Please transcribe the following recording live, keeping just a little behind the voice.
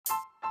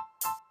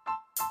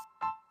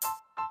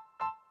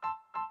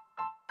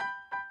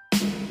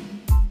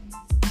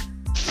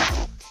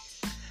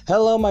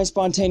Hello, my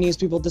spontaneous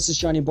people. This is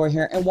Johnny Boy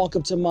here, and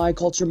welcome to My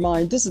Culture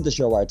Mind. This is the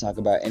show where I talk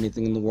about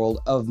anything in the world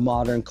of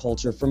modern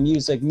culture, from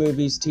music,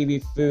 movies,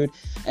 TV, food,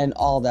 and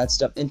all that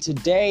stuff. And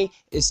today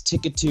is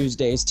Ticket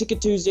Tuesdays. Ticket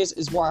Tuesdays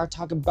is where I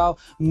talk about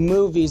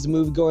movies,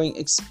 movie-going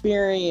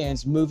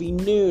experience, movie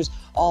news,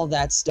 all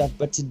that stuff.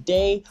 But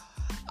today,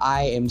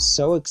 I am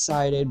so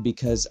excited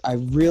because I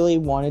really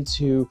wanted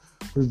to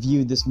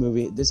review this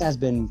movie. This has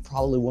been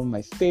probably one of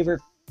my favorite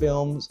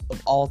films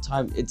of all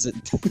time. It's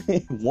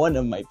one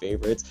of my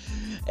favorites,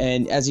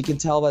 and as you can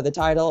tell by the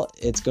title,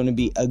 it's going to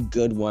be a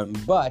good one.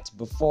 But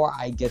before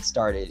I get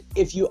started,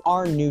 if you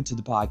are new to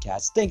the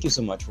podcast, thank you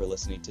so much for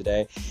listening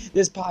today.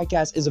 This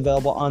podcast is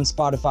available on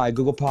Spotify,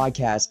 Google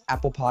Podcasts,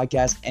 Apple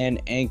Podcasts,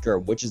 and Anchor,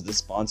 which is the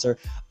sponsor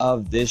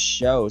of this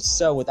show.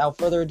 So without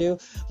further ado,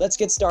 let's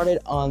get started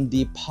on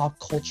the Pop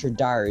Culture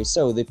Diary.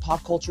 So the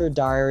Pop Culture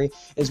Diary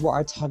is where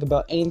I talk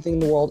about anything in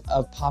the world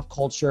of pop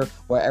culture,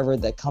 wherever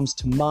that comes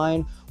to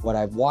mind, what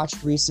I've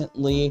watched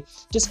recently,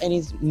 just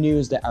any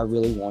news that I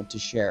really want to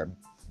share.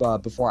 But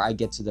before I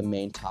get to the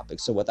main topic,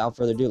 so without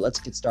further ado, let's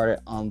get started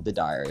on the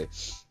diary.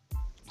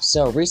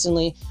 So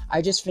recently,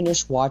 I just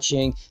finished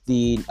watching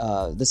the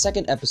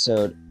second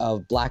episode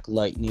of Black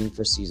Lightning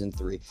for season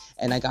 3,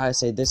 and I gotta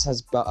say, this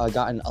has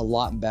gotten a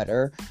lot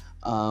better.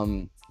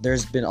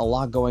 There's been a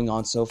lot going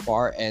on so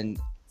far, and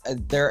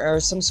there are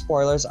some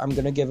spoilers I'm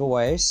gonna give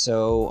away.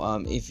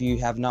 So if you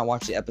have not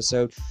watched the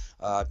episode,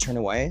 turn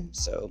away.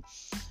 So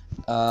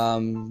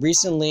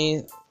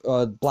recently,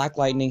 Black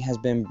Lightning has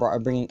been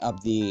bringing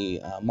up the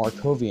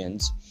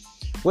Markovians,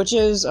 which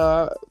is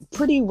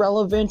pretty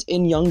relevant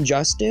in Young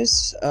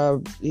Justice,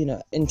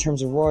 in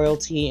terms of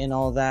royalty and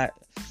all that.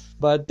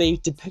 But they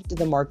depicted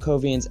the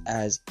Markovians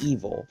as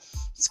evil.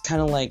 It's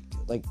kind of like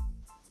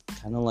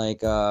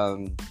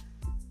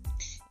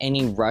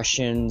any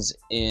Russians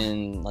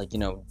in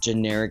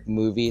generic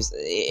movies.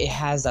 It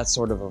has that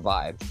sort of a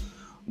vibe.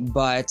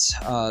 But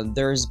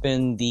there's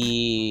been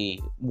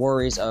the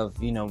worries of,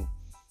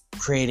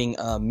 creating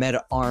a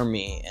meta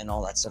army and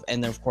all that stuff.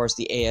 And then, of course,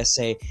 the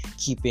ASA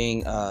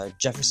keeping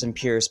Jefferson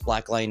Pierce,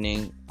 Black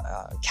Lightning,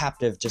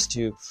 captive just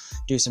to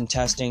do some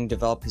testing,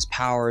 develop his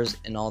powers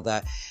and all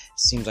that.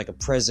 Seems like a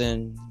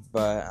prison,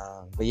 but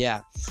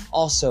yeah.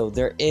 Also,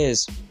 there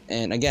is,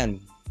 and again,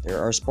 there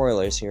are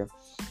spoilers here,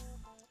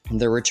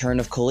 the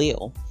return of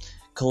Khalil.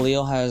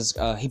 Khalil has,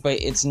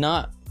 but it's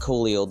not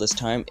Khalil this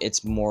time.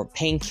 It's more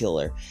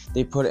Painkiller.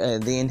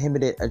 They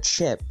inhibited a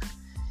chip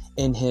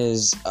in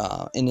his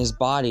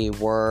body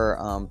where,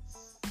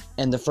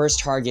 and the first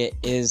target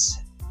is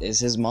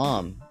his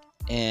mom.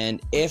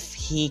 And if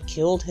he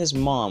killed his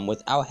mom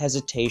without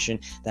hesitation,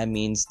 that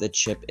means the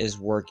chip is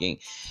working.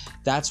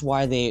 That's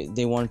why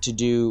they wanted to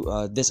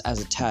do this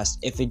as a test.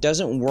 If it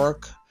doesn't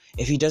work,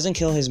 if he doesn't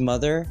kill his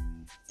mother,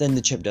 then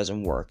the chip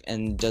doesn't work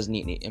and does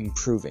need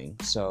improving.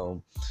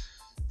 So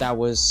that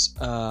was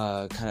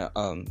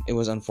it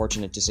was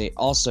unfortunate to see.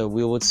 Also,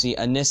 we would see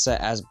Anissa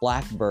as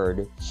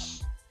Blackbird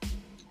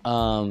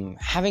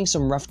having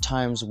some rough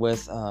times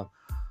with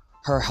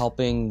her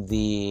helping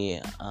the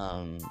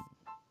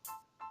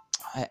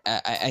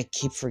I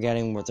keep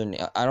forgetting what their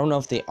name. I don't know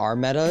if they are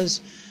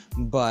metas,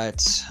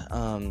 but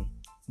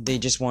they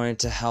just wanted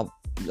to help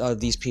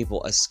these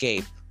people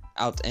escape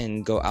out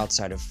and go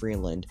outside of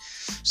Freeland.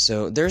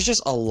 So there's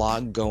just a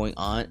lot going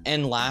on.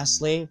 And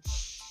lastly,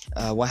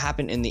 what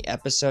happened in the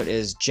episode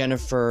is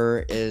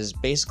Jennifer is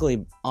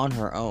basically on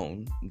her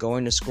own,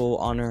 going to school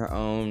on her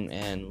own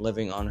and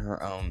living on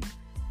her own,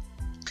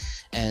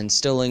 and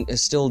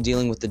still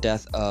dealing with the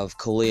death of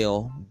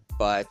Khalil,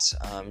 but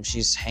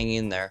she's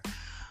hanging there.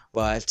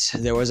 But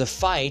there was a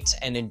fight,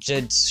 and it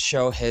did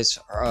show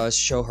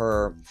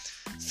her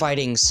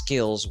fighting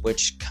skills,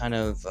 which kind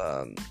of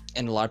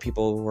and a lot of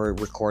people were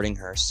recording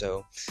her.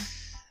 So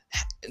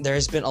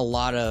there's a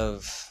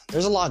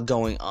lot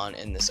going on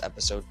in this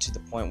episode, to the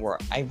point where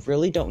I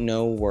really don't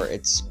know where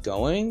it's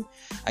going.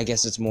 I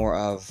guess it's more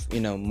of,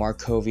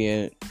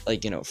 Markovia,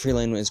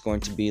 Freeland is going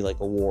to be like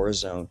a war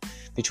zone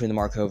between the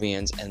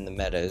Markovians and the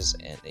metas,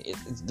 and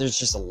there's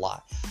just a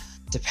lot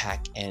to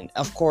pack in.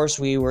 Of course,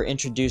 we were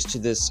introduced to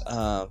this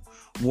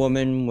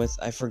woman with,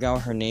 I forgot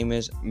what her name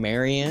is,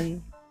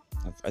 Marion.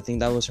 I think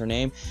that was her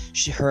name.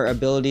 Her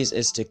abilities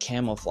is to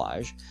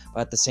camouflage, but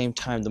at the same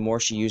time, the more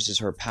she uses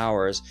her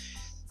powers,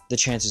 the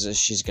chances is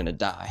she's gonna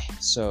die.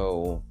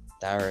 So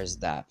there is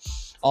that.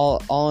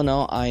 All in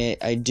all,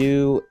 I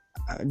do.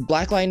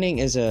 Black Lightning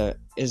is an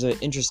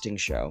interesting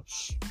show,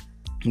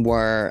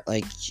 where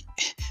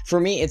for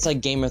me it's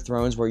like Game of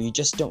Thrones, where you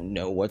just don't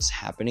know what's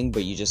happening,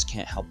 but you just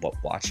can't help but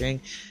watching.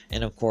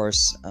 And of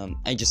course,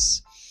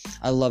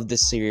 I love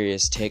this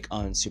serious take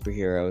on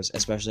superheroes,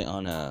 especially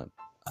on the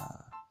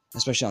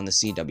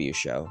CW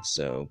show.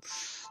 So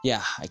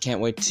yeah, I can't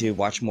wait to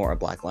watch more of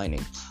Black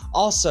Lightning.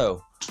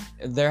 Also,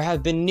 there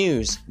have been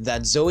news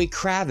that Zoe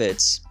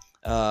Kravitz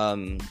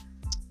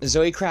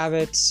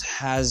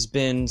has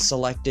been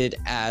selected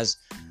as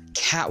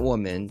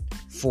Catwoman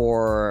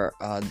for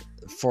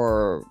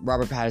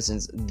Robert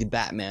Pattinson's The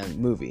Batman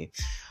movie.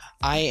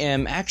 I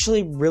am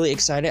actually really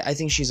excited. I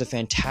think she's a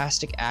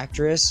fantastic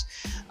actress.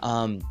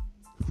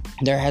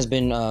 There has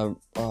been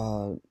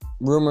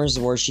rumors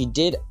where she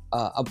did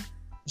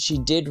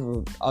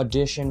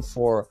audition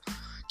for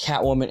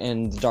Catwoman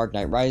in The Dark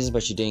Knight Rises,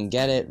 but she didn't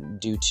get it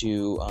due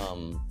to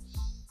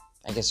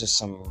I guess there's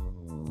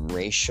some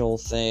racial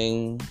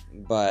thing,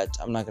 but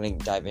I'm not going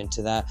to dive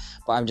into that.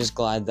 But I'm just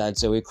glad that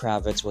Zoe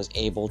Kravitz was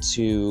able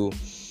to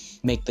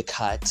make the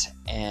cut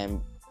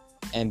and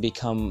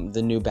become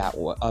the new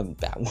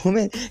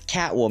Catwoman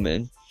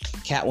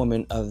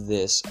of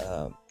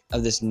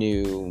this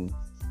new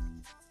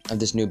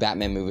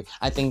Batman movie.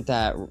 I think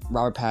that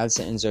Robert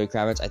Pattinson and Zoe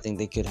Kravitz, I think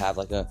they could have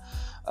like a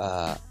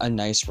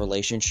nice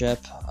relationship.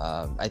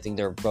 I think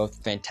they're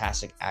both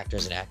fantastic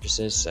actors and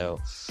actresses, so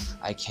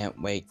I can't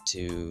wait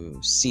to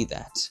see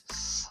that.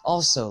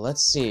 Also,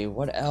 let's see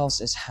what else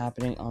is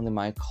happening on the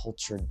My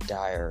Culture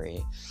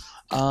Diary.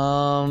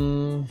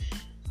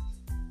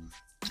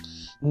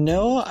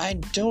 No, I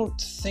don't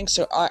think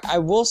so. I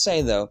will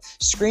say, though,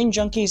 Screen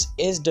Junkies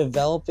is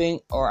developing,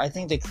 or I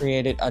think they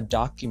created a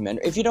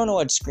documentary. If you don't know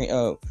who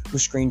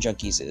Screen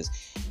Junkies is,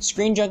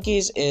 Screen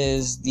Junkies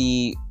is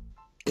the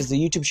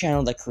YouTube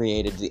channel that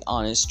created the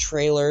honest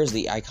trailers,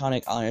 the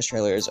iconic honest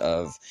trailers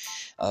of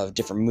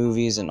different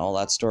movies and all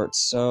that sort.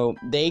 So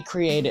they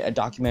created a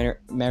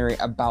documentary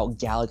about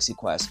Galaxy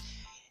Quest.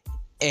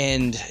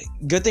 And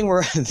good thing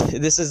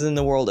this is in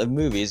the world of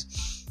movies.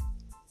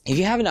 If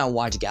you have not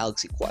watched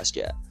Galaxy Quest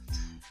yet,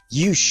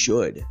 you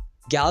should.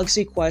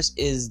 Galaxy Quest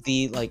is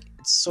it's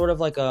sort of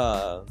like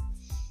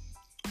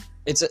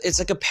it's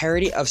like a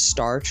parody of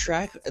Star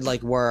Trek,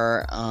 like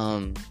where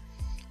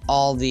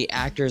all the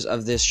actors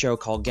of this show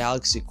called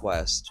Galaxy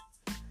Quest,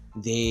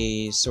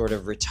 they sort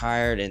of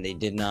retired and they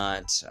did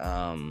not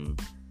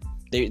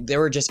they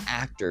were just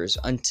actors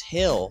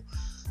until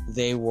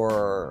they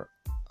were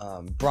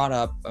brought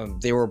up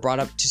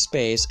to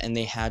space, and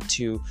they had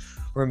to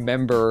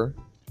remember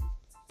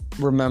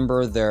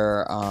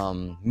their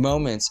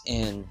moments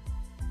in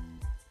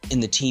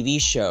the TV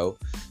show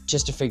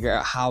just to figure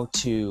out how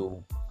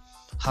to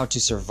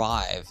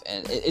survive.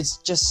 And it's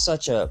just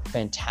such a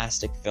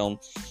fantastic film,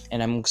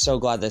 and I'm so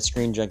glad that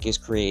Screen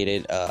Junkies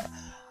created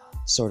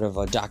sort of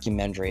a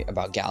documentary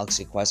about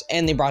Galaxy Quest,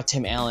 and they brought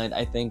Tim Allen.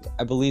 I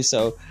believe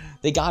so.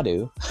 They got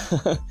to.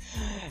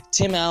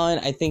 Tim Allen,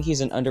 I think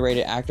he's an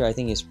underrated actor. I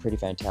think he's pretty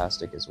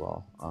fantastic as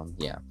well.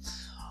 Yeah.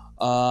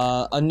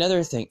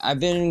 Another thing, I've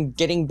been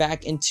getting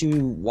back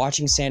into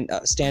watching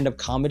stand-up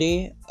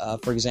comedy.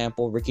 For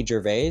example, Ricky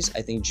Gervais.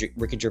 I think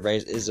Ricky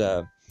Gervais is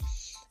a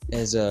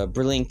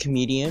brilliant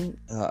comedian.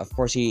 Of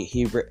course,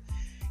 he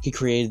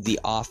created The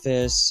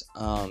Office,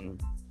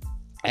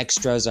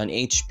 Extras on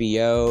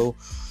HBO.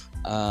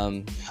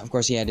 Of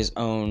course, he had his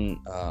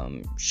own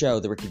show,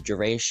 The Ricky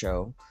Gervais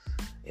Show.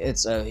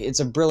 It's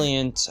a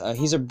brilliant.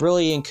 He's a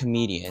brilliant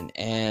comedian,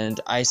 and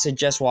I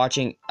suggest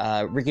watching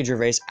Ricky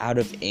Gervais Out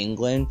of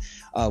England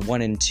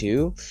 1 and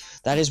 2.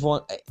 That is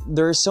one.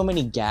 There are so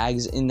many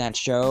gags in that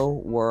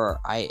show where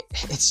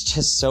it's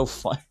just so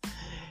fun.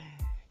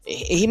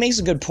 He makes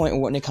a good point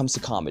when it comes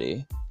to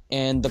comedy,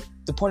 and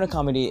the point of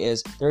comedy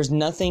is there's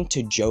nothing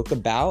to joke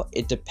about.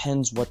 It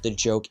depends what the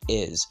joke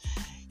is.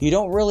 You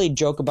don't really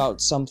joke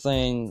about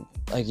something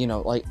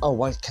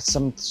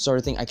some sort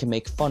of thing I can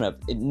make fun of.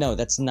 No,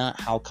 that's not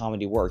how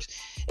comedy works.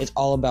 It's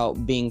all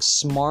about being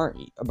smart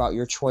about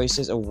your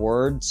choices of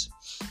words.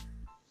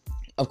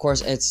 Of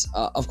course,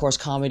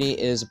 comedy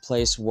is a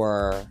place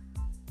where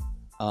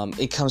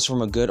it comes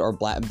from a good or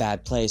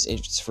bad place.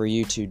 It's for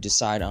you to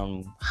decide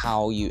on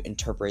how you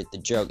interpret the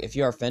joke. If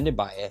you're offended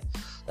by it,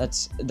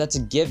 that's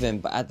a given.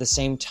 But at the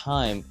same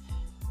time,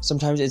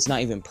 sometimes it's not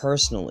even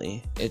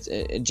personally.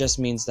 It just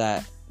means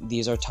that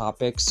these are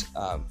topics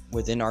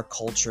within our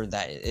culture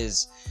that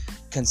is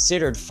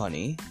considered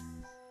funny,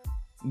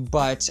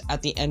 but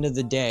at the end of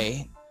the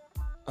day,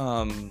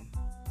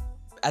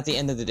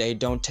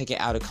 don't take it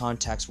out of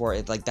context where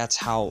that's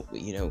how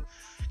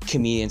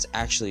comedians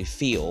actually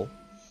feel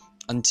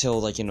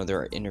until there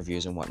are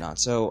interviews and whatnot.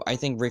 So I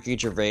think Ricky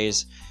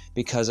Gervais,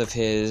 because of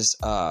his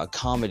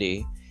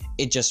comedy,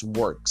 it just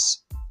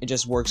works. It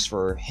just works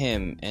for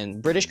him.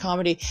 And British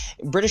comedy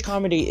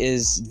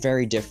is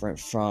very different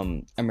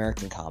from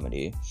American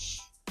comedy.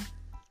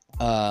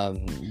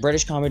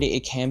 British comedy, it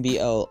can be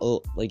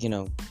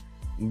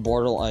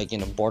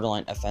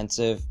borderline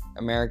offensive.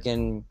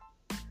 American,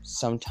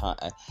 sometimes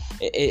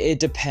it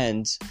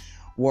depends.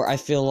 Where I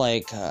feel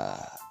like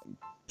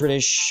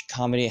British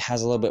comedy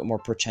has a little bit more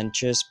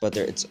pretentious, but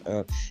it's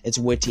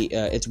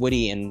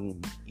witty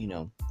and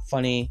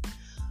funny.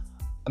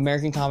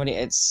 American comedy,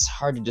 it's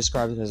hard to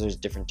describe because there's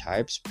different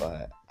types,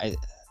 but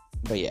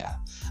yeah,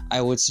 I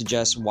would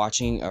suggest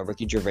watching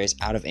Ricky Gervais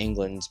Out of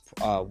England's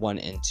 1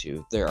 and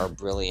 2. There are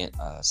brilliant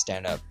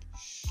stand-up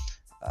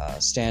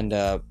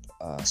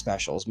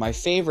specials. My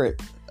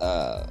favorite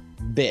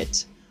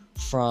bit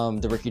from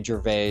the Ricky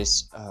Gervais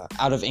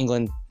Out of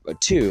England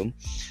 2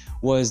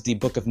 was the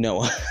Book of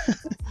Noah.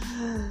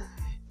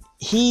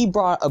 He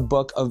brought the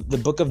Book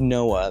of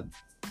Noah.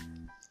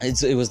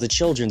 It was the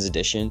children's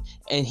edition,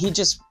 and he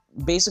just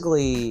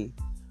basically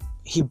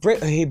he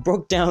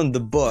broke down the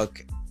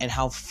book and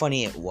how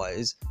funny it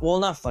was. Well,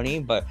 not funny,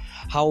 but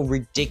how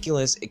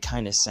ridiculous it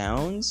kind of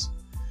sounds.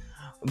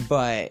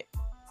 But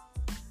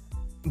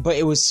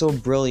it was so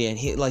brilliant.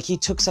 He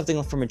took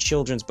something from a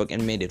children's book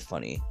and made it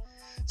funny.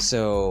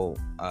 So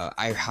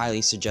I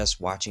highly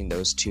suggest watching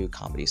those 2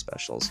 comedy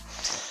specials.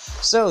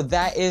 So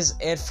that is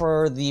it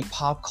for the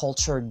Pop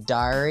Culture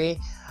Diary.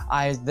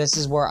 This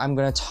is where I'm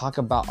going to talk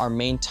about our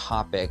main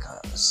topic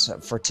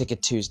for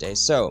Ticket Tuesday.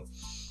 So,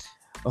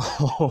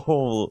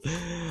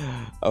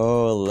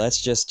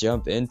 let's just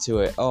jump into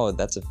it. Oh,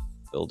 that's a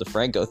Phil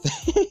DeFranco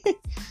thing.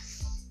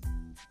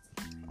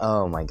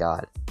 Oh my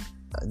God,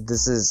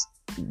 this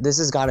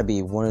has got to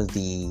be one of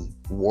the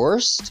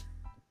worst.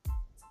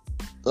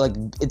 Like,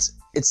 it's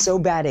so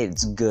bad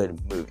it's good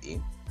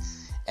movie,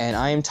 and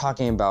I am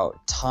talking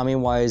about Tommy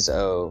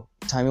Wiseau's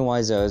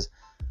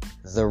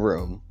The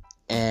Room.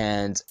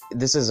 And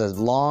this is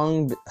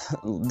long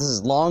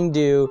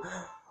due,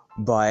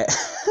 but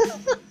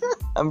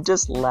I'm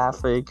just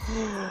laughing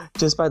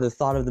just by the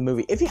thought of the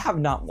movie. If you have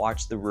not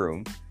watched The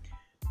Room,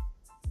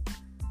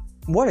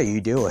 what are you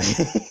doing?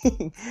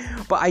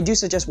 But I do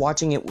suggest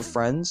watching it with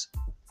friends.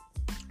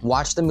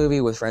 Watch the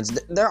movie with friends.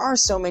 There are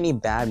so many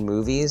bad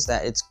movies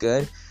that it's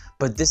good,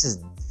 but this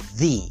is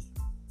the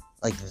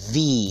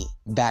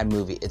bad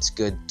movie. It's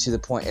good to the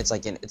point. It's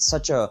like it's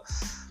such a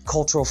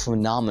cultural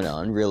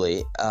phenomenon,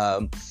 really.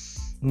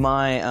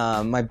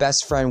 My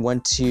best friend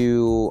went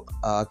to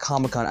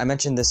Comic-Con. I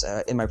mentioned this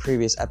in my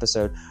previous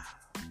episode.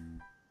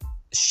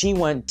 She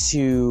went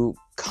to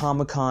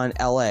Comic-Con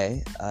LA.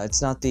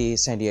 It's not the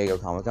San Diego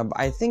Comic-Con, but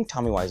I think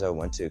Tommy Wiseau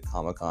went to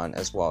Comic-Con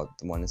as well,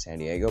 the one in San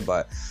Diego.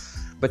 But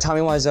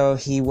Tommy Wiseau,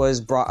 he was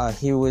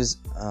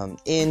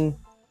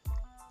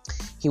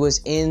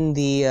in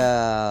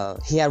the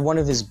he had one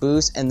of his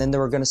booths, and then they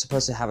were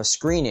supposed to have a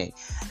screening,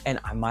 and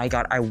my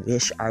God, I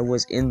wish I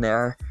was in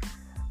there.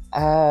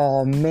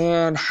 Oh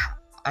man,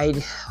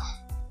 I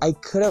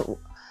couldn't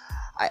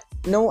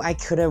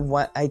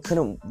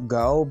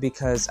go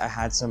because I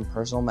had some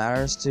personal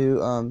matters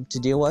to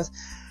deal with.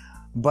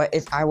 But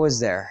if I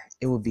was there,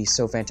 it would be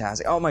so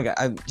fantastic. Oh my God,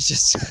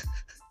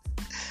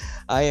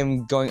 I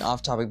am going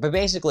off topic, but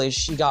basically,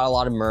 she got a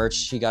lot of merch.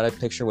 She got a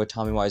picture with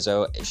Tommy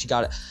Wiseau.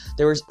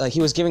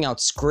 He was giving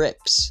out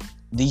scripts,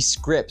 these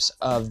scripts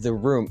of The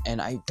Room, and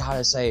I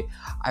gotta say,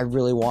 I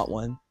really want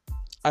one.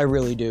 I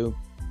really do,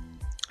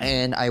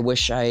 and I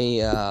wish I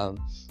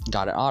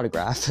got an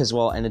autograph as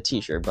well and a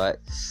T-shirt.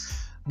 But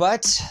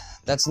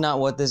that's not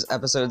what this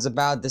episode is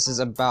about. This is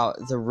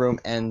about The Room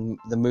and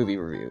the movie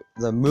review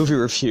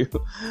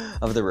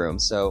of The Room.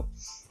 So.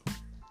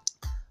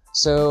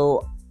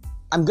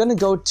 I'm gonna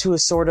go to a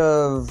sort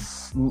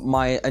of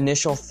my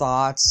initial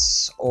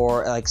thoughts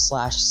or /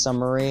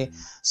 summary.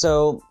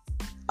 So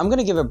I'm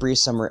gonna give a brief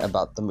summary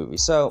about the movie.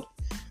 So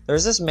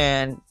there's this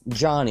man,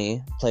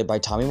 Johnny, played by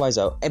Tommy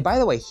Wiseau. And by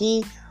the way,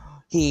 he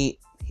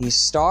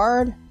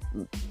starred,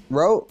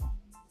 wrote,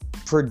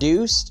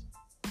 produced,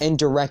 and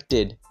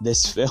directed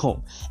this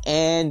film.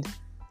 And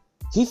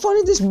he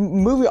funded this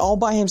movie all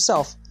by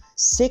himself.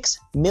 $6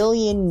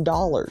 million.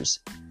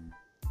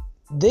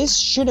 This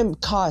shouldn't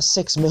cost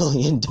 $6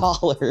 million,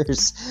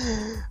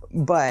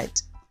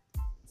 but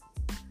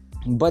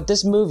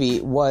this movie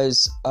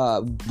was,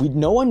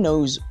 no one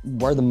knows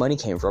where the money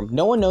came from.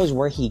 No one knows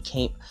where he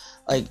came.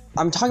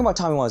 I'm talking about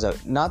Tommy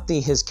Wiseau, not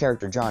his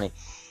character, Johnny.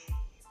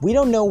 We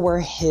don't know where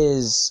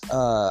he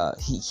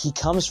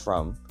comes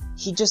from.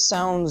 He just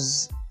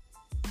sounds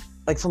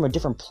like from a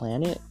different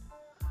planet.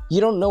 You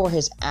don't know where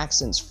his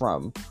accent's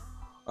from.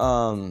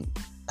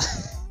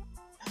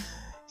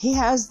 He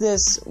has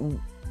this...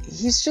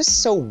 He's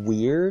just so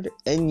weird,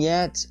 and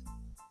yet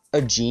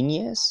a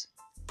genius.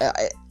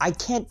 I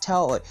can't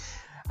tell.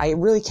 I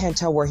really can't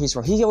tell where he's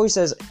from. He always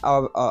says,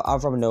 "I'm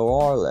from New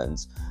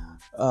Orleans."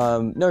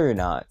 No, you're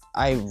not.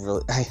 I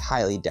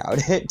highly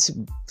doubt it.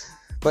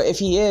 But if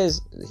he is,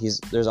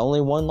 there's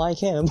only one like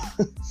him.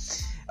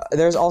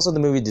 There's also the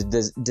movie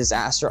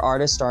Disaster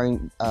Artist,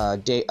 starring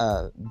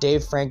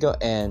Dave Franco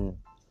and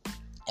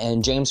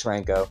James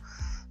Franco.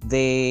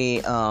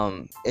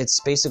 It's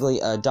basically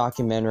a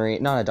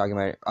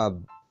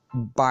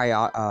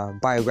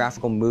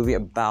biographical movie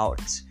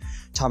about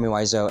Tommy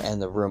Wiseau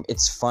and The Room.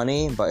 It's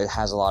funny, but it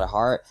has a lot of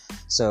heart.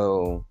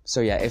 So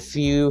yeah, if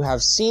you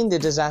have seen The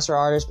Disaster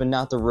Artist but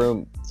not The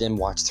Room, then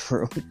watch The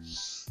Room.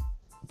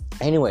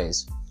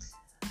 Anyways,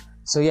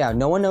 so yeah,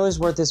 no one knows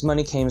where this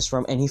money came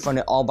from, and he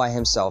funded it all by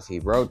himself. He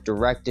wrote,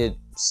 directed,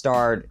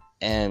 starred,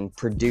 and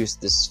produced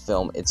this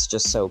film. It's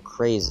just so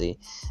crazy.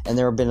 And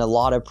there have been a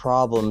lot of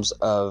problems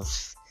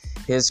of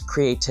his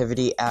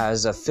creativity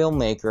as a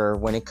filmmaker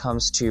when it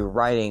comes to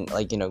writing,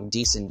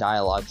 decent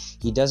dialogue.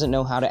 He doesn't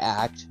know how to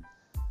act.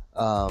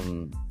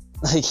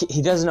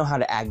 He doesn't know how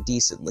to act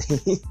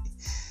decently.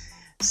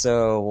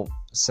 So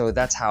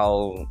that's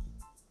how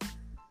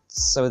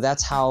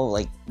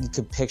you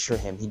could picture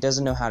him. He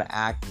doesn't know how to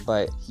act,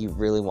 but he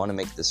really want to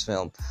make this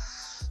film.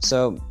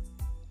 So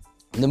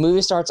the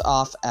movie starts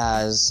off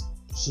as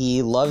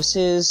he loves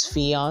his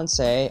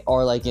fiance,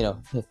 or like, you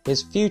know,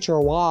 his future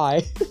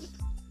wife.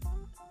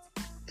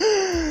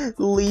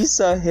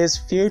 Lisa, his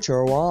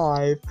future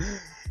wife.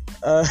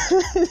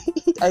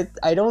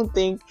 I don't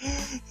think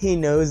he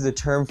knows the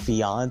term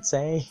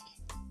fiance.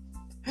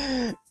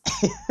 He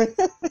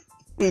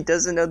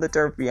doesn't know the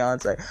term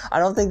fiance. I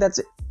don't think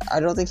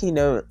he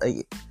knows.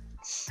 Like,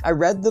 I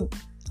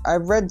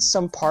read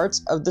some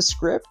parts of the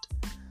script,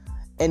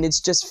 and it's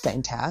just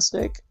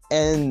fantastic.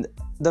 And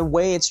the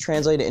way it's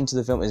translated into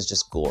the film is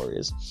just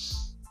glorious.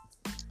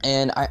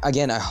 And I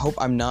hope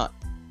I'm not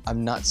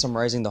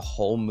summarizing the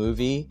whole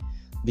movie,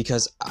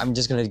 because I'm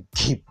just gonna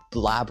keep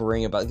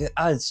blabbering about it.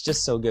 It's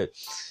just so good.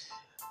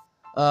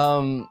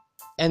 And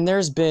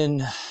there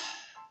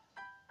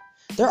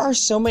are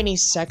so many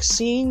sex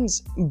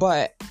scenes,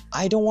 but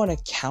I don't want to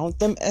count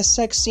them as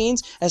sex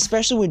scenes,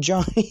 especially with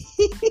Johnny.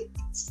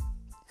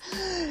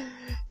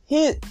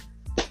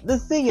 The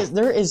thing is,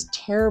 there is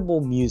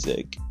terrible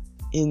music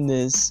in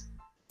this.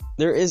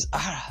 There is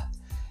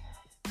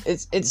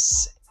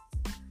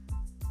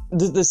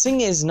the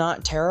thing is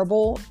not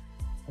terrible.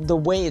 The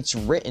way it's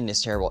written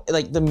is terrible.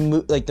 Like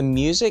the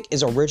music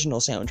is original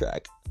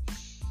soundtrack.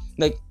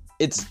 Like,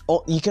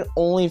 you can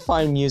only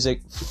find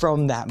music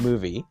from that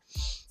movie.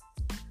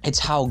 It's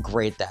how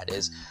great that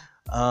is.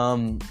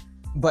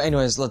 But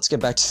anyways, let's get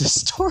back to the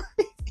story.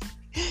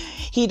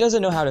 He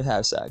doesn't know how to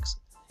have sex.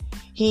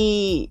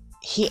 He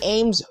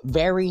aims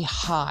very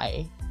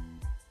high.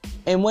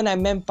 And what I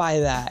meant by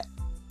that,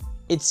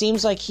 it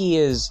seems like he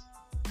is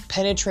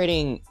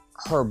penetrating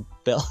her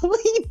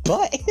belly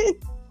button.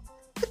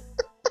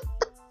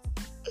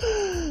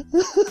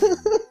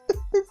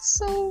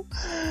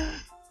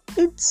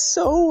 It's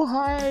so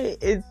high.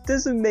 It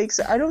doesn't make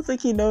sense. I don't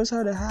think he knows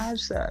how to have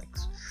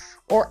sex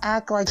or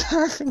act like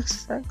having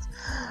sex.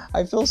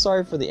 I feel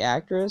sorry for the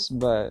actress,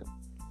 but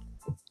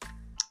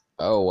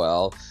oh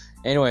well.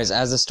 Anyways,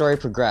 as the story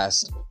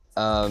progressed,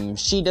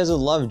 she doesn't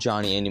love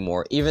Johnny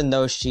anymore, even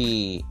though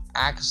she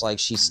acts like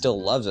she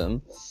still loves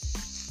him.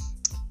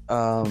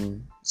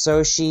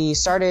 So she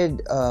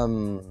started,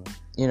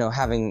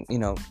 having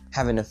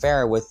an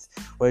affair with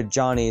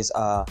Johnny's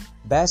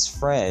best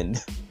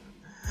friend.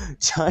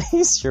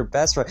 Johnny's your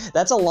best friend.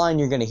 That's a line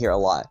you're gonna hear a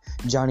lot.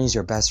 Johnny's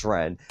your best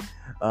friend.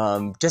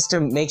 Just to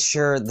make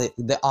sure that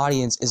the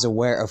audience is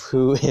aware of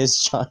who is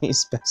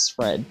Johnny's best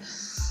friend.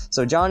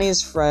 So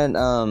Johnny's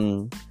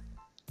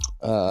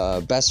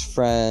best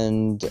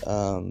friend,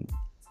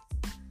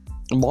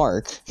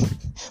 Mark,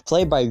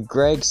 played by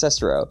Greg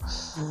Sestero.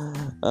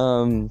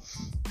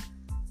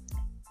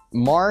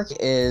 Mark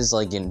is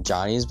like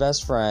Johnny's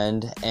best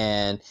friend,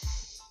 and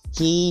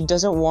he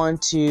doesn't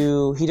want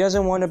to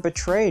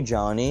betray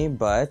Johnny,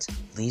 but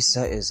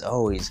Lisa is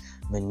always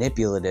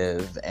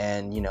manipulative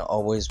and,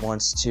 always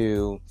wants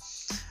to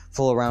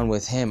fool around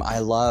with him. I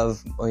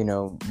love,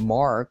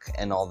 Mark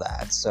and all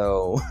that.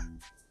 So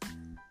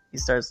he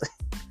starts.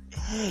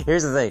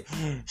 Here's the thing.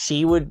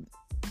 She would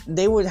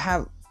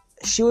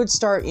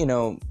start,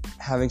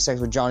 having sex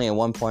with Johnny at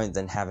one point,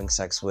 then having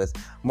sex with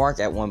Mark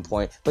at one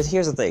point. But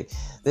here's the thing.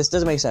 This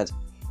doesn't make sense.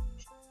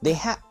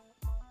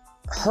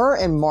 Her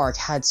and Mark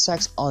had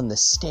sex on the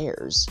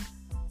stairs.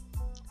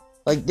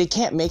 Like, they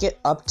can't make it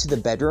up to the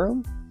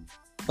bedroom.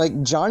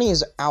 Like, Johnny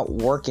is out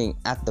working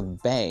at the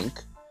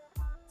bank,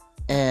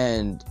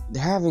 and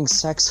they're having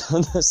sex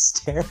on the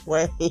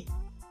stairway.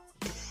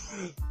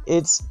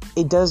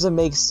 It doesn't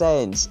make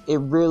sense. It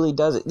really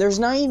doesn't. There's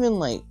not even,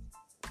 like,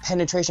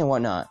 penetration and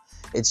whatnot.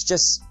 It's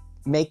just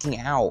making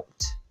out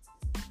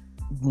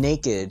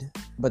naked,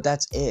 but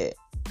that's it.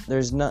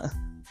 There's not...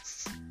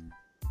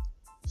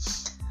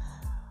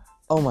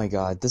 Oh my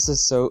god, this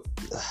is so...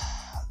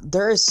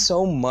 There is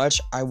so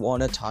much I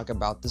want to talk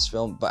about this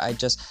film, but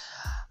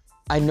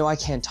I know I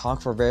can't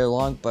talk for very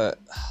long, but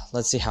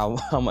let's see how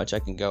much I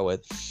can go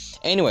with.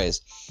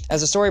 Anyways,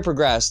 as the story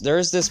progressed,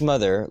 there's this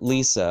mother,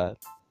 Lisa's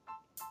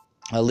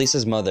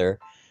mother.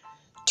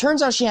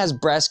 Turns out she has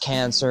breast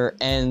cancer,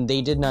 and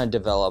they did not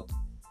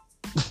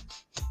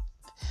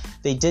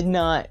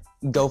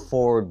go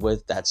forward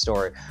with that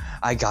story.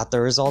 I got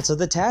the results of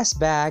the test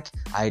back.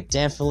 I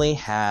definitely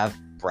have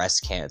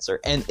breast cancer.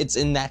 And it's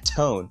in that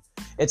tone.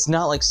 It's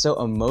not like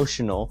so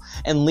emotional.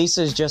 And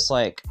Lisa's just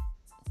like,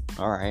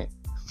 alright.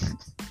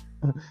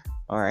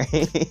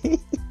 Alright.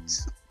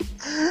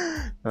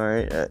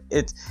 Alright.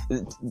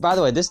 By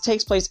the way, this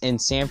takes place in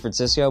San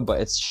Francisco,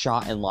 but it's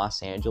shot in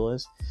Los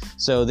Angeles.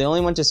 So they only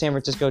went to San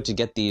Francisco to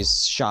get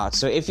these shots.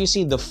 So if you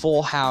see the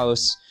Full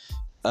House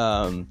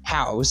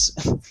house,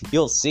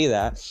 you'll see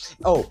that.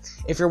 Oh,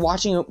 if you're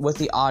watching it with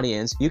the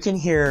audience, you can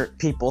hear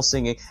people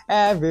singing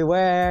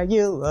 "Everywhere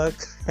You Look."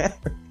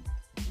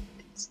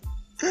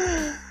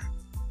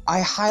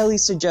 I highly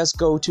suggest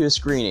go to a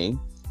screening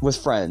with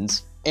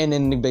friends and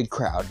in a big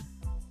crowd,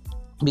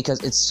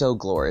 because it's so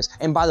glorious.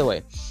 And by the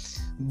way,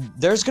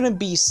 there's gonna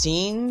be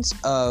scenes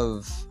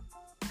of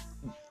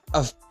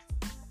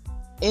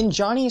in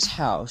Johnny's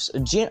house,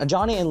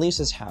 Johnny and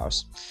Lisa's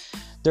house.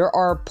 There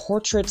are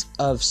portraits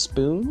of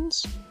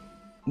spoons.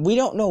 We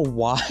don't know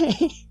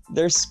why,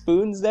 there's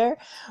spoons there.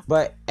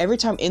 But every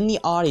time in the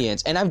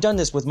audience, and I've done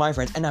this with my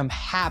friends, and I'm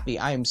happy.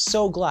 I am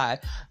so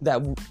glad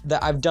that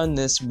I've done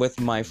this with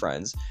my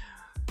friends.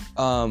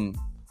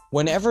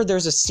 Whenever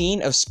there's a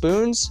scene of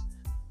spoons,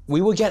 we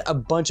would get a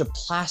bunch of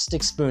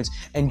plastic spoons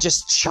and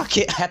just chuck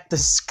it at the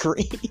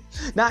screen.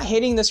 Not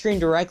hitting the screen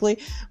directly,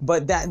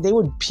 but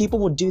people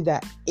would do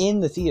that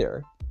in the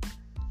theater.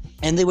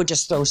 And they would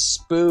just throw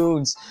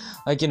spoons,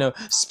 like,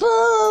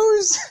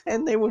 spoons!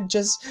 And they would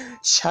just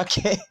chuck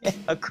it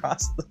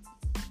across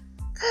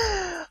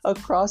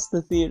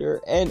the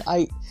theater. And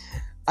I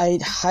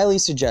highly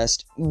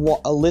suggest,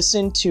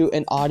 listen to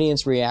an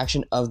audience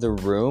reaction of The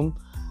Room.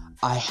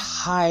 I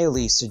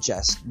highly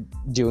suggest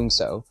doing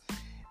so.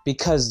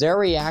 Because their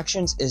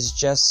reactions is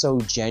just so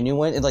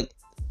genuine. And, like,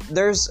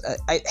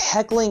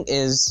 heckling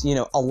is,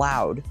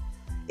 allowed.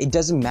 It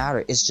doesn't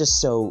matter. It's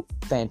just so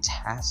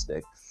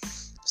fantastic.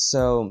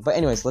 So, but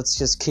anyways, let's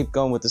just keep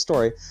going with the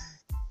story.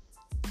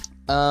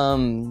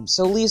 So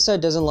Lisa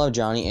doesn't love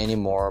Johnny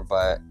anymore,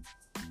 but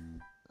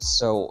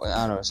so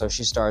I don't know. So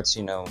she starts,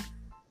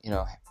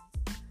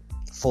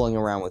 fooling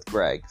around with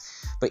Greg.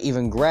 But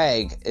even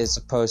Greg is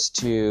supposed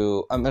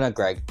to, not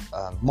Greg,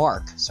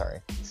 Mark. Sorry,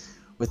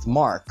 with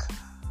Mark.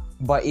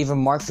 But even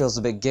Mark feels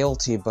a bit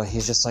guilty, but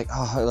he's just like,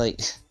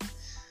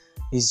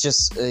 he's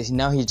just,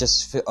 now he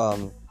just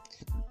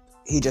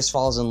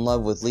falls in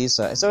love with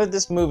Lisa. So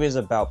this movie is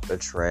about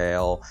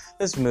betrayal.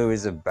 This movie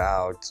is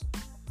about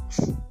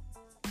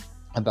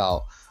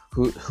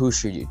who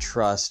should you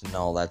trust and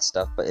all that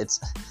stuff. But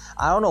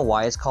I don't know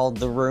why it's called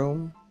The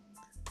Room.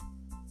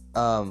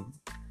 I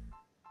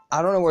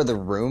don't know where the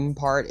room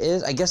part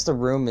is. I guess the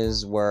room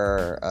is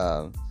where,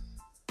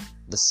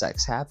 the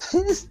sex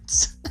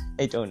happens.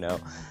 I don't know.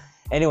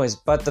 Anyways,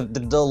 but the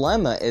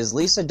dilemma is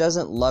Lisa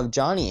doesn't love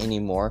Johnny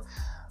anymore,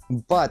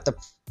 but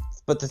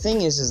the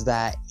thing is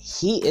that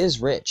he is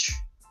rich,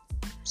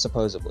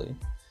 supposedly,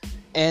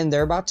 and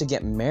they're about to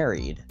get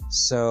married.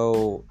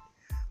 So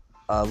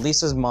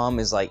Lisa's mom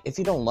is like, if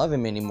you don't love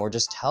him anymore,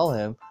 just tell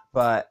him.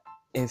 But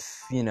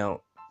if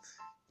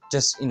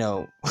just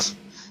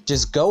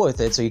just go with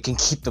it so you can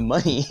keep the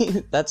money.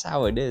 That's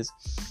how it is.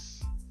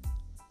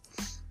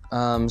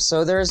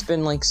 So there's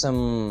been like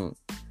some.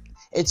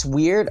 It's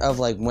weird of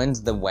like,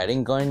 when's the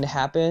wedding going to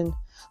happen?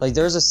 Like,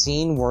 there's a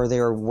scene where they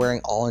were wearing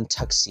all in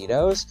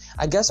tuxedos.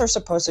 I guess they're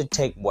supposed to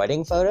take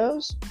wedding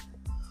photos,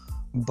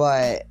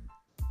 but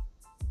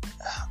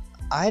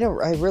I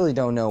really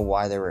don't know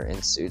why they were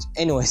in suits.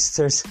 Anyways,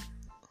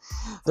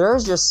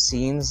 there's just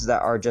scenes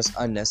that are just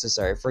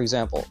unnecessary. For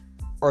example,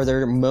 or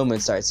there are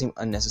moments that seem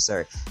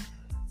unnecessary.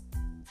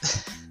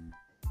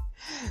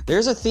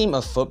 There's a theme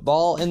of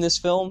football in this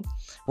film,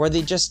 where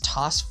they just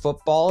toss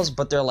footballs,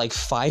 but they're like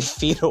 5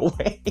 feet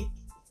away.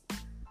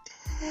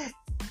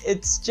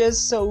 It's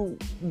just so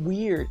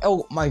weird.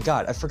 Oh my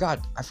god, I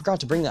forgot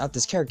to bring out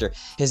this character.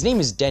 His name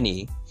is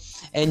Denny.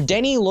 And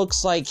Denny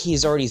looks like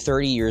he's already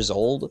 30 years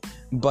old,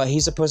 but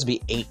he's supposed to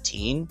be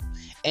 18.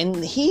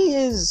 And he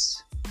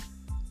is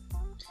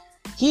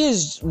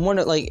one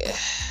of, like,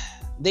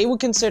 they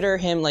would consider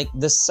him like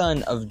the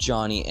son of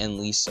Johnny and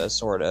Lisa,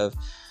 sort of.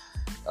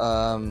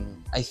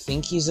 I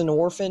think he's an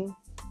orphan.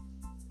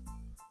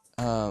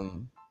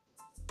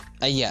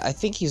 Yeah, I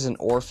think he's an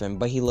orphan,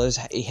 but he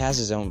has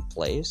his own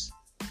place,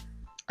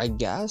 I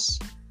guess.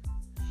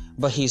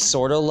 But he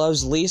sort of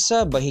loves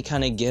Lisa, but he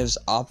kind of gives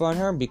up on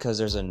her because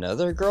there's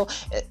another girl.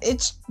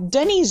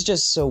 Denny's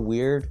just so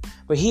weird,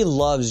 but he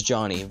loves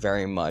Johnny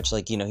very much.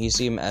 Like, he sees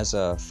him as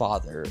a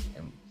father.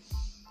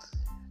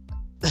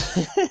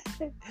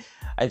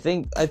 I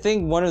think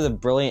one of the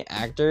brilliant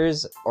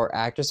actors or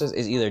actresses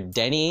is either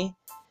Denny.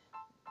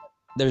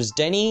 There's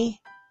Denny,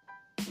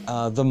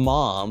 the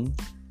mom.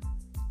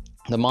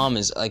 The mom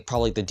is like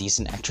probably the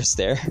decent actress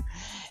there.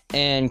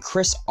 And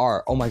Chris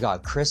R. Oh my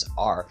god, Chris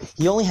R.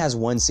 He only has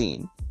one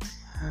scene.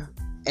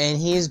 And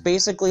he's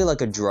basically like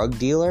a drug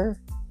dealer.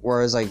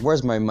 Whereas like,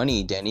 where's my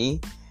money,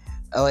 Denny?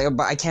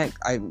 But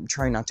I'm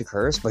trying not to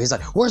curse, but he's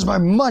like, where's my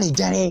money,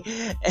 Denny?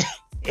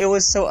 It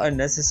was so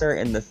unnecessary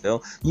in the film.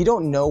 You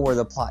don't know where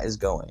the plot is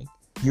going.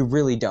 You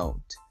really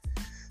don't.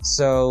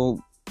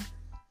 So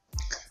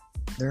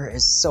there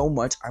is so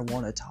much I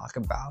want to talk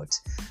about,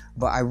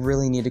 but I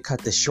really need to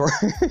cut this short.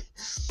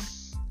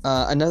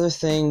 Another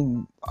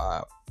thing,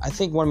 I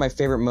think one of my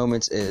favorite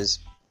moments is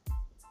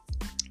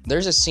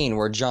there's a scene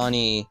where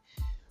Johnny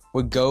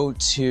would go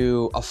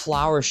to a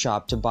flower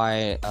shop to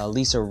buy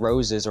Lisa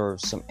roses or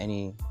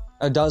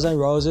a dozen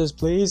roses,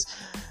 please.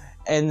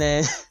 And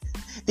then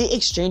the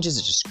exchanges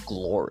are just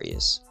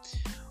glorious.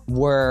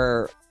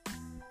 Where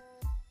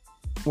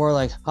we're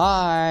like,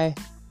 hi,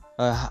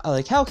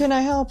 like, how can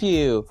I help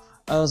you?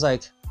 I was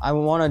like, I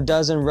want a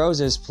dozen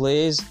roses,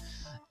 please.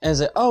 And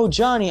it's like, oh,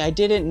 Johnny, I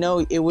didn't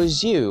know it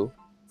was you.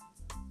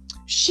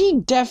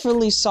 She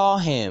definitely saw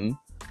him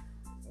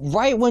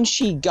right when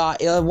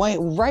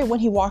right when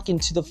he walked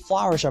into the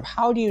flower shop.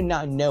 How do you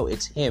not know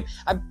it's him?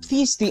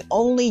 He's the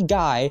only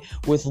guy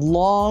with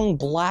long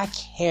black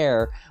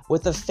hair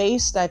with a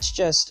face that's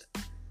just.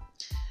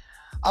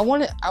 I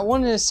wanted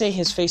to say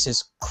his face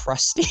is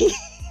crusty.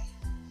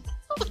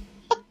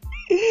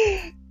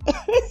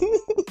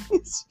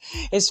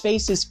 His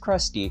face is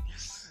crusty.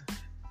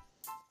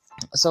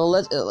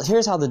 So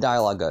here's how the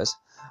dialogue goes.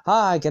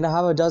 Hi, can I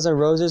have a dozen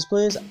roses,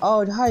 please?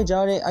 Oh, hi,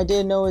 Johnny. I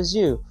didn't know it was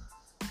you.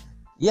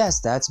 Yes,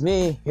 that's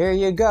me. Here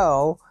you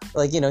go.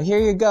 Here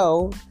you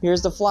go.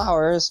 Here's the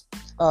flowers.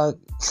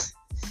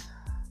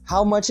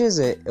 How much is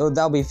it? Oh,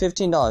 that'll be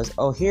 $15.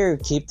 Oh, here,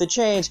 keep the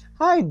change.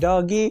 Hi,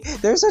 doggy.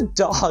 There's a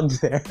dog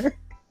there.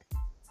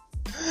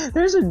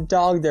 There's a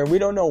dog there. We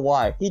don't know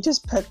why. He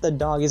just pet the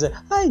dog. He said,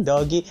 hi,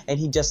 doggy. And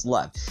he just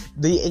left.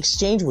 The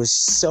exchange was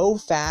so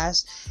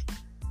fast.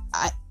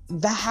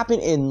 That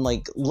happened in,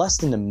 less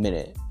than a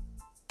minute.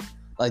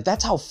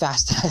 That's how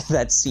fast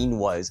that scene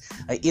was.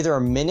 Either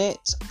a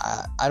minute,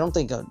 I don't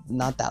think,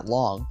 not that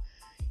long.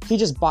 He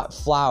just bought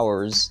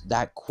flowers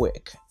that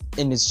quick.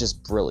 And it's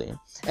just brilliant.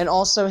 And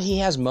also, he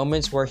has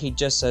moments where he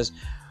just says,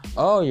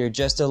 oh, you're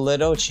just a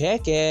little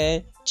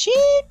chicken.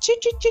 Chee, chee,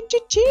 chee, chee,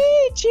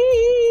 chee,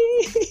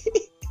 chee,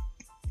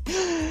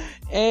 chee.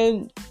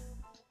 And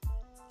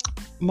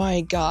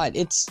my God,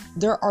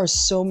 there are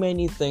so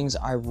many things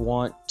I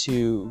want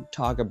to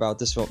talk about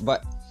this film.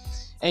 But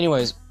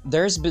anyways,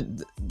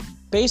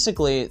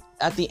 basically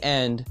at the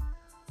end,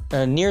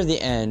 near the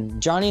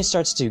end, Johnny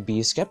starts to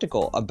be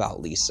skeptical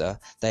about Lisa,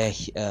 that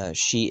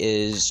she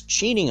is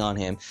cheating on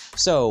him.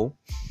 So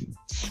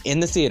in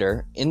the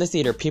theater,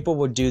 people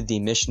would do the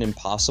Mission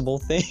Impossible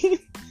thing.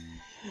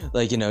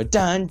 Dun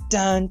dun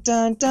dun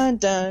dun dun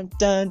dun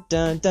dun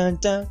dun dun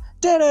dun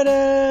da da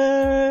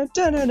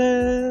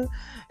da.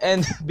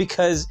 And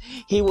because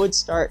he would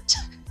start,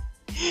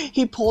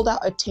 he pulled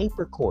out a tape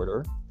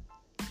recorder,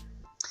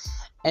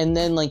 and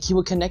then he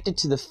would connect it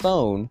to the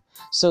phone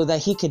so that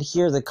he could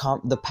hear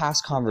the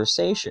past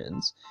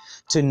conversations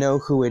to know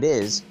who it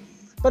is.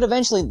 But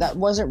eventually that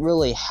wasn't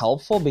really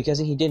helpful because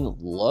he didn't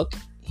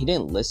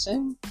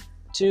listen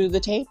to the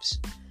tapes.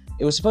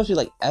 It was supposed to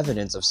be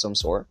evidence of some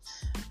sort.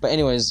 But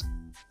anyways,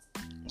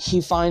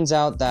 he finds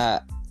out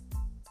that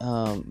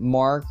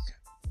Mark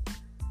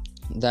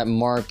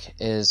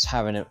is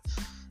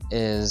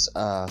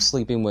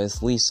sleeping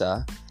with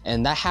Lisa,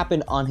 and that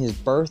happened on his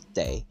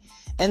birthday.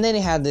 And then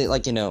he had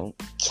the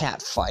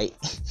cat fight.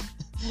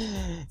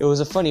 It was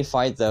a funny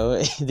fight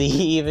though.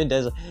 He even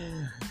does.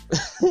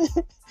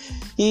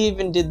 He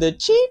even did the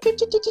chee chee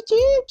chee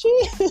chee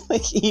chee.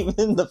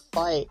 Even the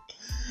fight.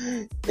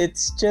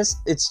 It's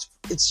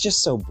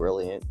just so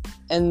brilliant.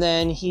 And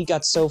then he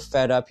got so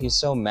fed up. He's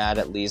so mad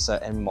at Lisa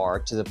and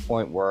Mark to the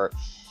point where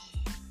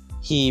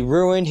he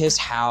ruined his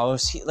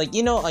house.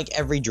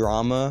 Every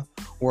drama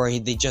where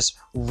they just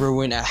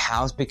ruin a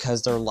house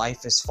because their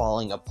life is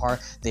falling apart.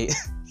 He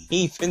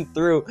even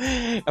threw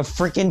a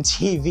freaking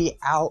TV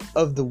out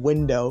of the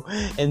window,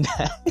 and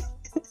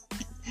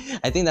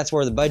I think that's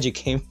where the budget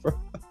came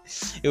from.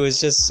 It was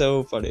just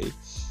so funny.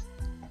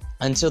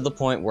 Until the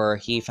point where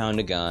he found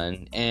a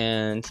gun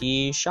and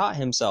he shot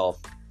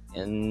himself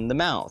in the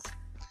mouth.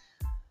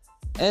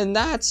 And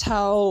that's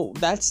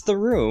The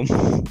Room.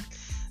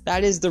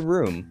 That is The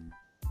Room.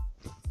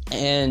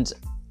 And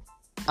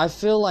I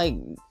feel like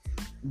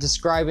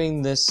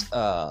describing this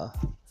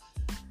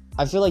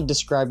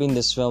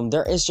film,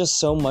 there is just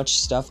so much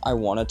stuff I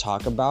want to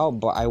talk about,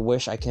 but I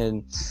wish I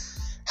could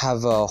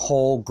have a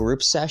whole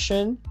group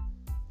session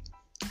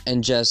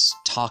and just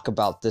talk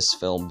about this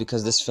film,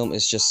 because this film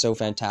is just so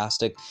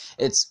fantastic.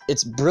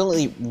 It's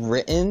brilliantly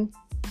written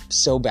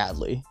so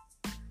badly.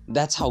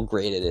 That's how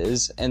great it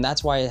is, and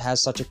that's why it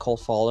has such a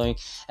cult following,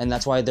 and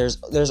that's why there's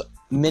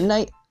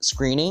midnight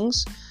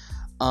screenings,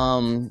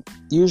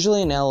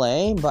 usually in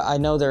LA, but I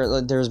know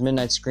there's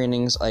midnight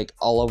screenings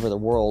all over the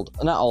world.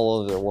 Not all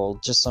over the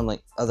world, just some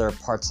other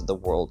parts of the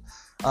world.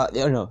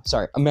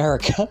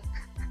 America.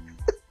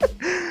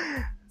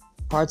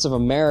 Parts of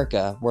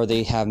America where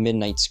they have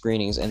midnight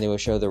screenings, and they would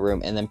show The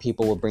Room, and then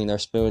people would bring their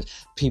spoons,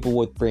 people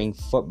would bring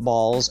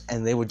footballs,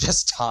 and they would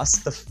just toss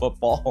the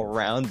football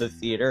around the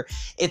theater.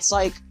 It's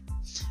like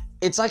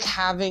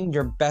having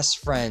your best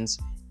friends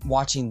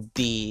watching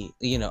a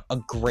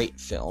great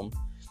film,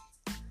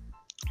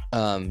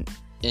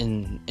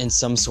 in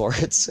some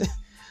sorts.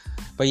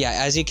 But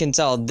yeah, as you can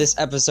tell, this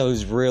episode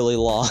is really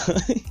long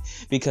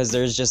because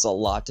there's just a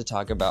lot to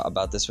talk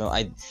about this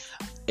film.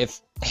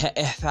 If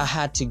I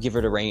had to give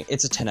it a rating,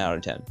 it's a 10 out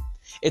of 10.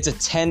 It's a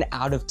 10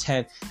 out of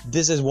 10.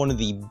 This is one of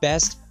the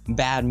best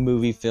bad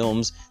movie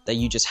films that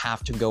you just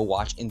have to go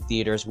watch in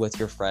theaters with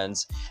your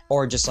friends,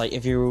 or just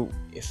if you're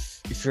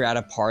at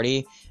a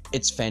party.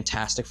 It's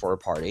fantastic for a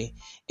party.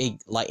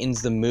 It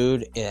lightens the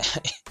mood.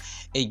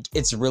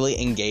 It's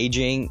really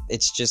engaging.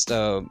 It's just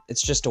a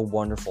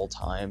wonderful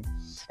time.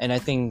 And I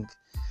think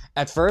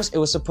at first it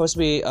was supposed to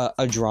be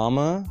a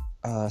drama,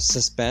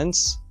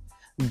 suspense,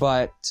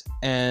 but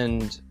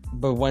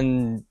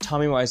when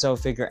Tommy Wiseau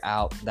figured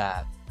out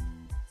that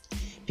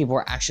people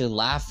were actually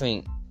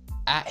laughing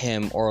at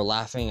him or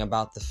laughing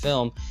about the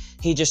film,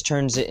 he just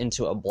turns it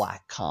into a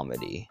black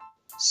comedy.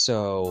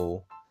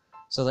 So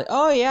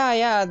oh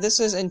yeah, this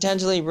is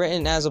intentionally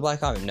written as a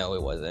black comedy. No,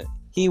 it wasn't.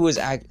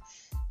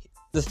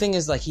 The thing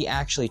is, he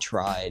actually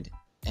tried,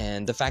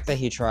 and the fact that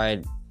he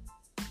tried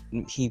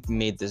he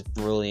made this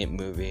brilliant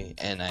movie,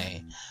 and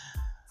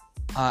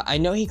I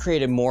know he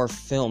created more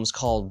films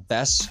called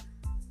Best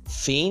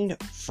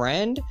Fiend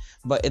Friend,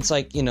 but it's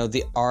like,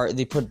 the R,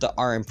 they put the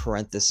R in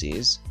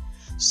parentheses.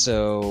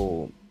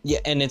 So yeah,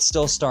 and it's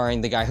still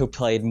starring the guy who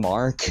played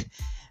Mark,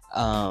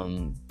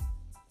 Greg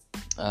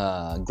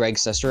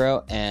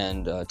Sestero,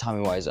 and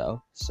Tommy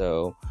Wiseau.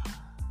 So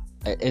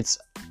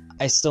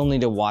I still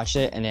need to watch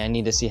it, and I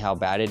need to see how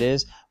bad it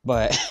is.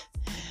 But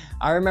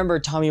I remember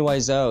Tommy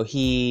Wiseau.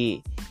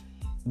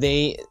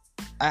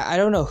 I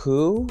don't know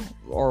who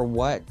or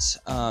what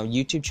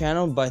YouTube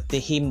channel, but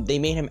they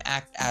made him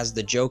act as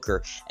the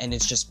Joker, and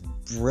it's just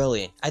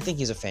brilliant. I think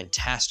he's a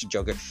fantastic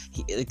Joker,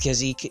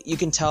 because you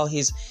can tell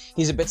he's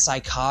a bit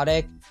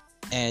psychotic,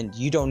 and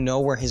you don't know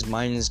where his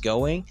mind is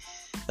going,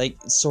 like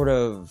sort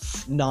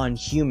of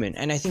non-human,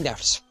 and I think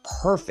that's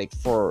perfect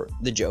for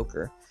the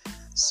Joker.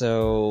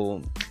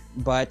 So,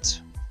 but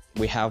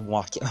we have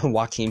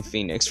Joaquin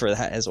Phoenix for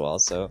that as well.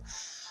 So,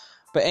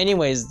 but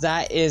anyways,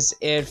 that is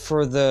it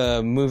for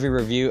the movie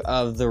review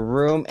of The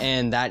Room,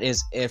 and that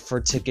is it for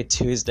Ticket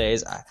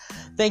Tuesdays.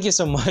 Thank you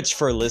so much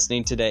for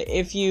listening today.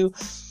 If you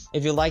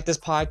like this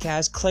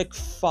podcast, click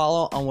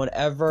follow on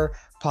whatever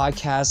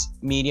podcast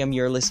medium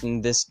you're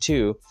listening this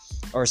to,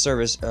 or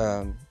service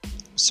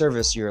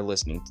you're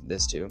listening to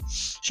this to.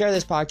 Share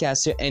this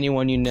podcast to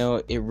anyone you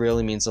know. It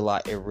really means a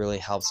lot. It really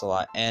helps a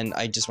lot. And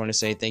I just want to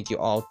say thank you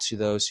all to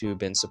those who've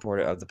been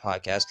supportive of the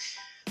podcast.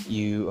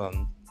 You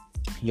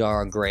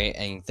are great,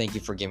 and thank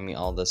you for giving me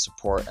all the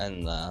support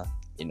and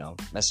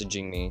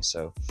messaging me.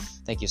 So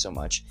thank you so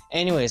much.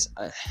 Anyways,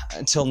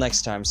 until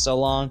next time, so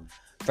long,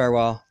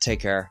 farewell, take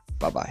care,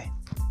 bye-bye.